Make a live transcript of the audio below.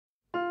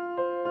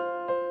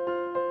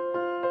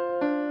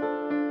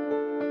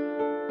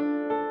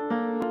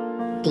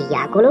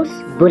Diagolos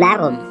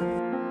volarum.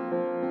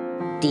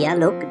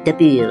 Dialogue de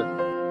bulle.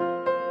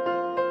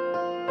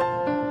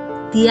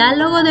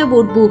 Diálogo de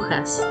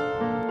burbujas.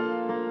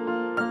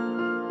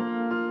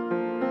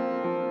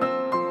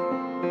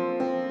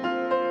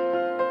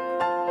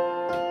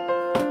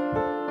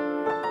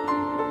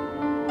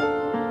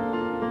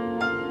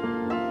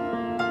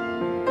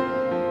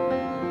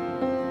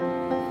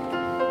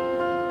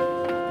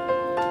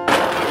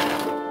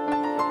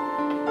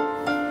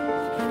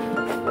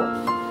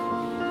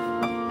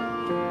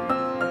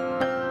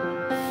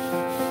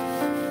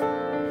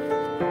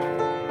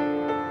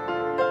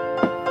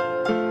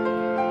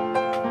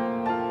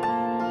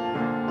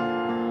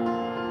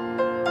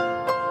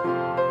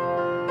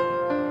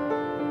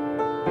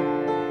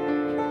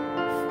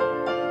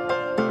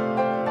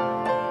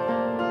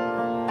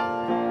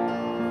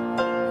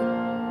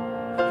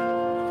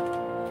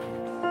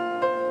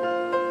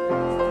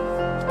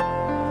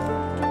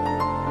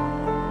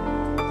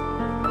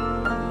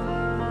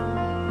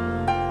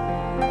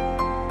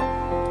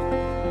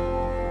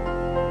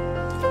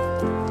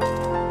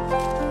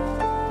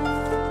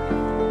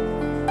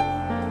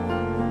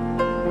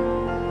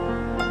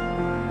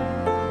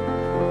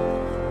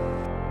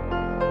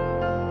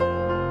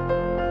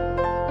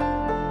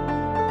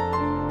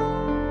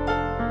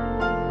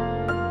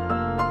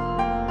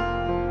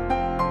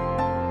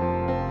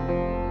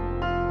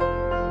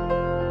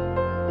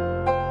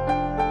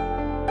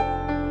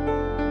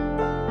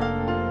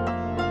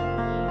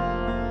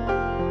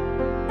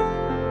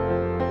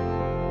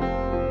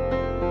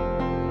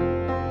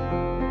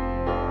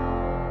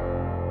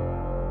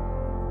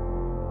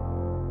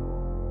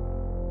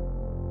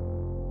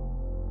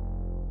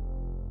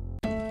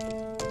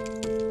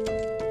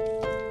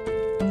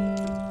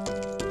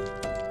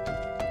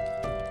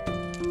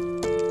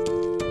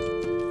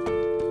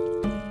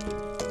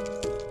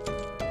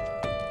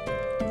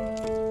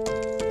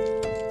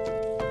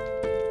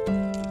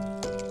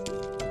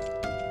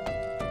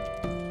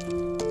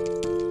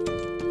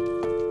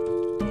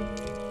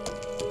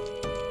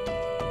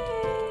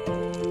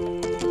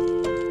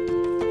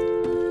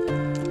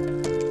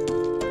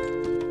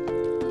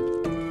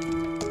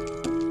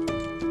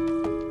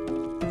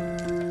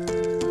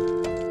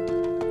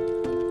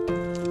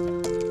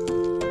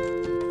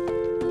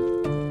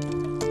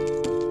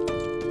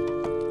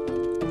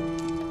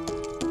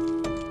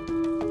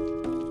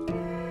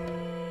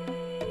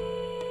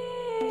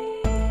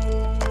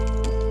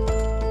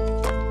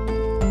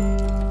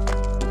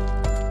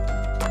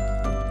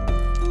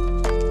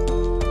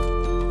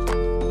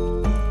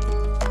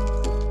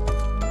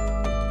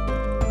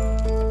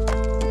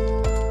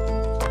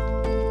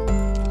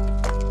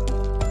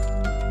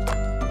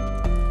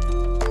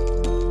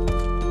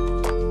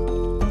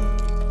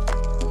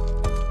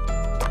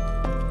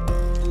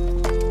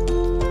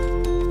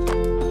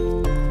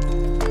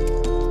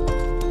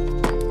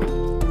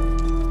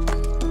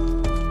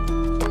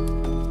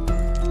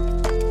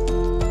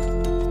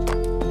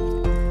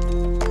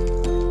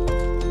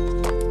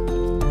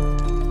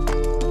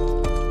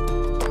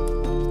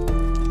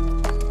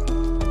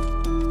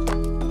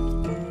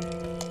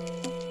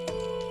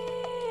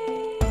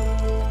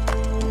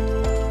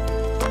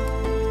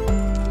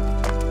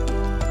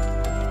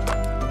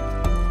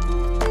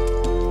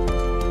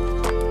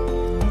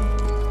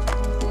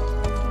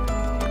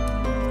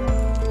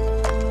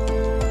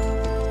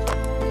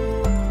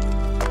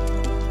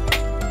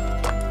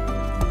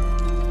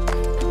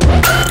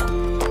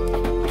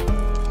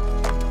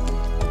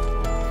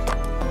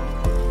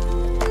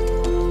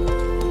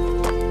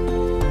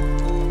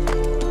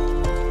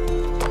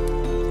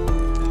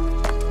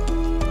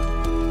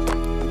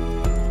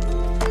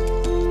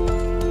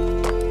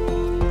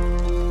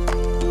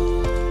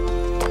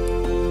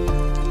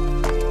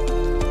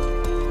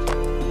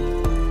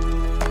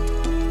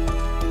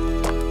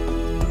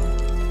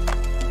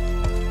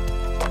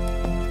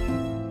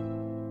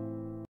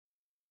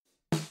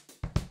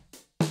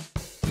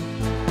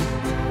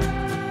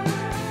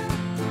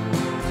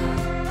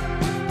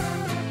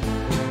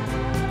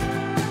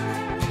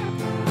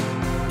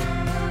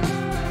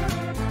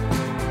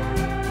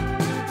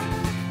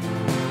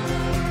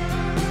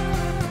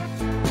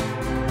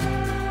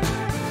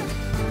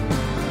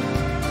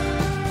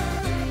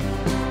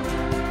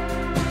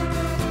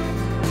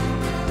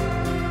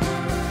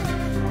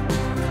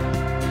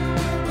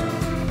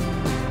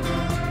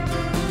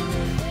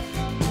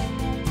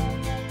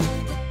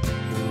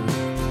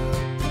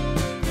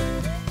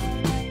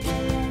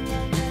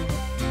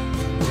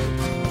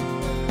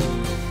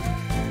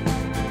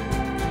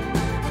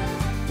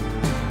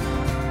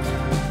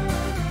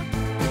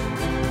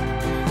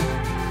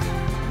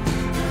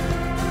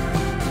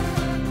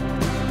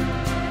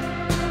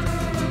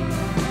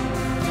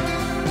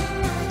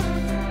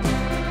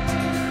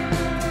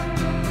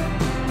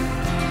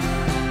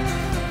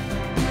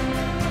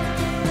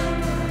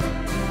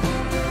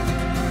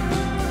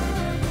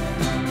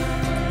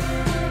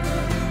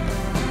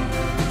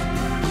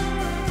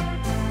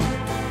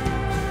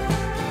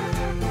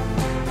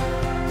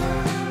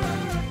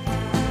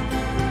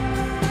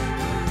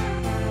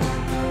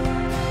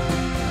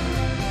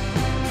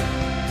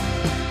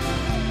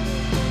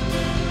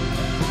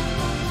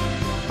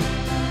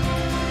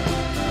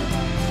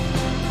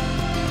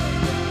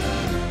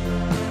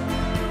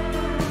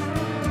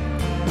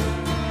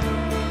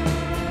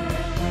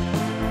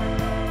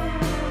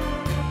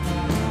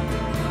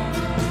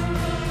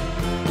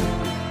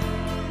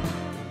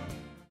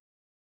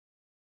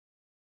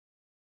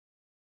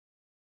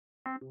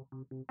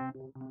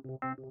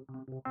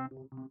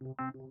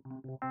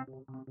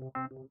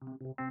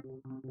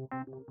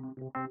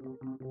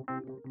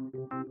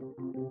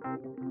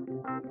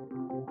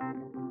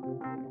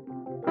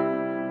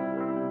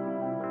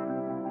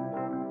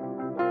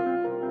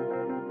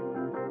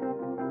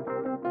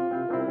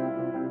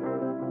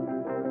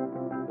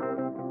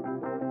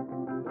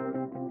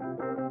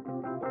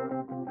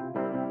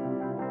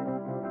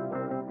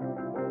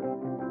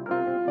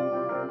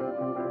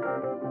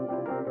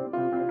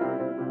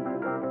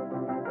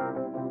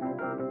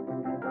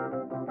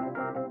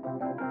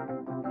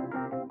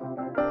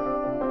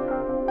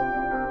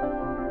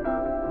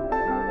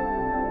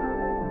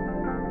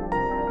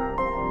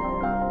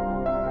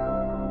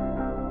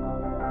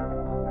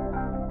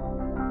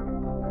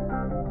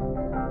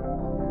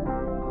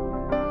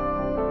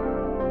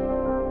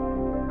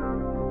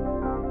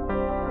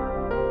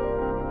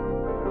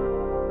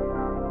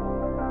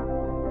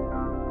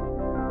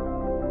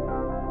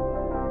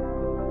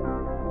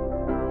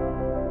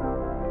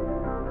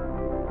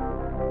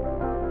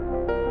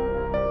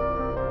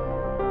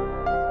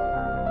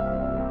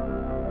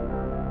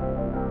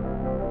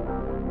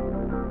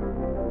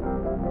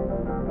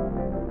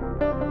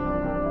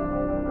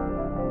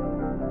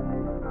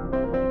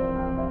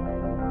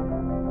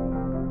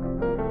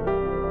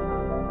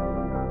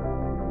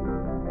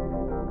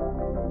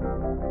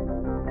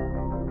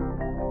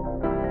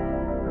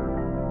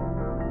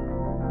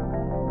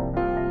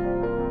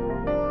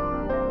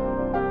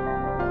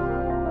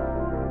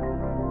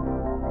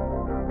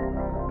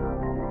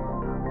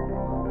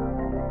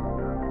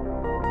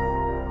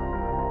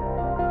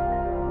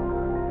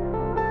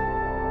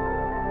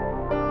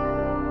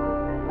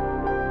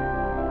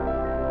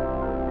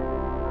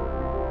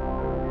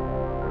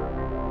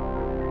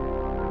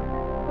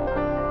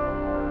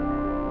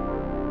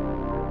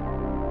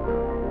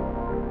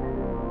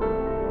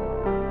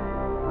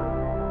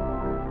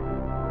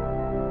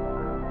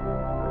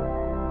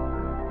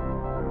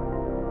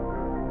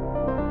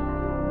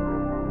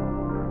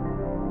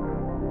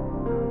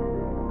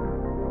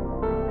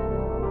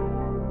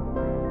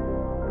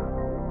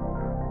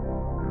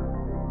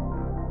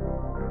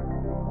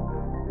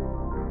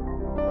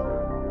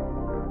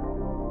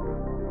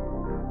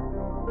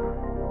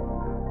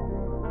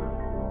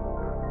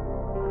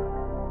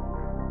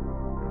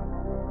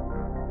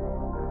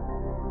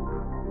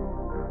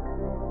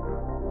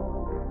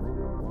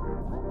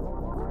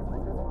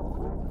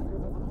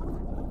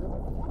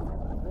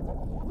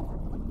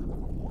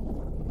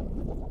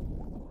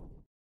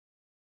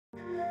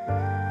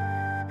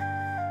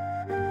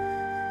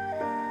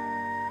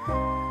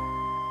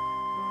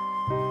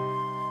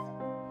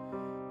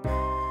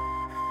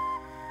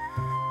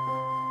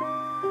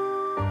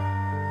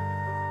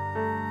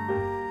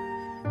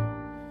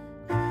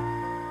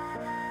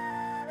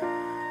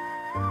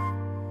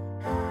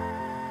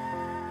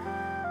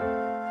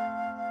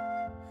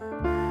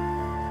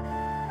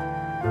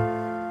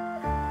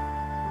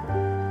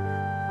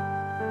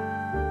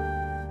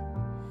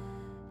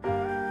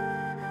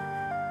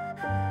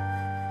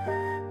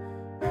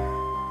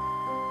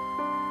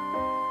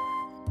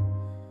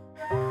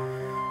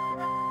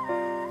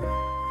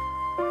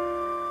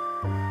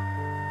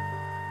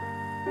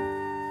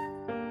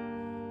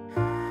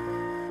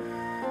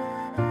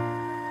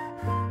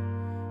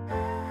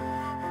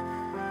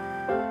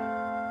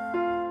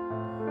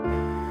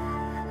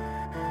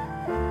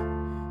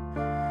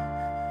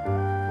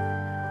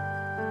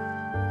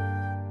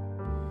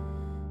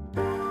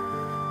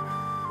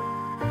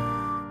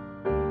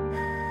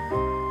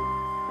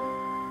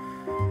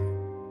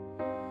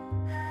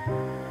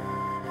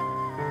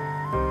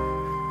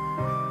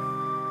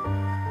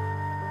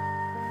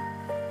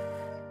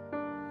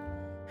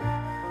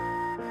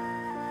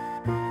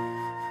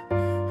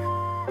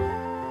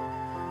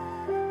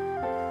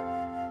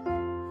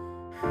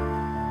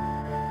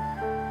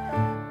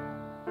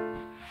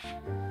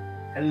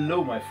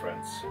 Hello my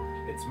friends,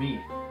 it's me,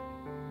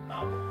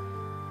 Nabo,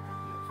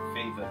 your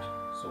favorite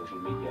social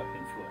media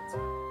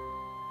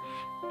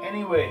influencer.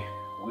 Anyway,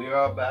 we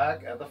are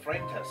back at the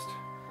frame test.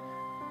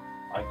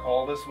 I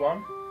call this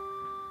one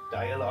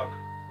Dialogue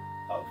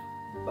of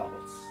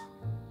Bubbles.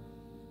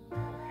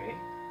 Okay,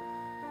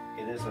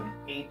 it is an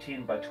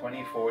 18 by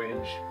 24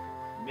 inch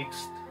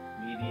mixed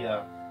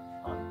media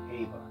on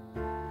paper.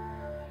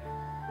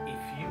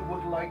 If you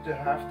would like to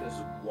have this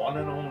one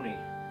and only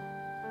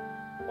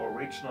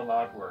original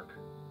artwork,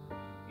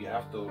 you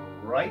have to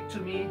write to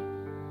me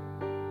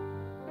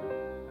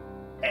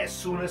as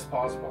soon as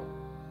possible,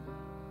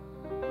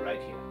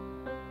 right here,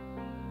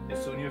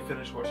 as soon as you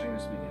finish watching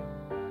this video.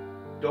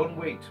 Don't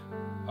wait.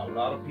 A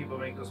lot of people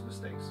make those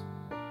mistakes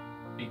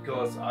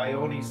because I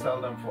only sell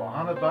them for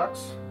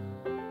 $100.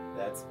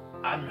 That's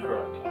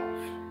unheard of.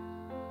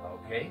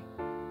 Okay,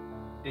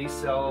 they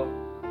sell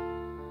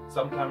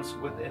sometimes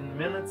within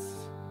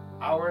minutes,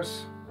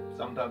 hours.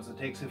 Sometimes it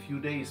takes a few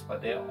days,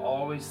 but they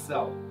always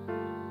sell.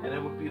 And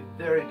it would be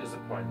very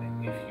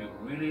disappointing if you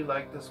really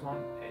like this one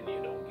and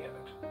you don't get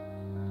it.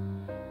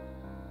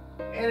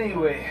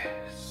 Anyway,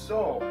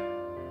 so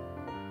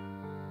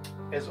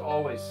as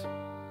always,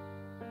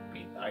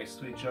 be nice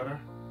to each other,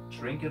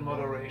 drink in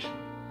moderation,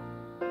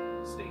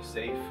 stay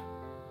safe,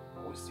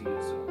 and we'll see you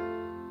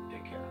soon.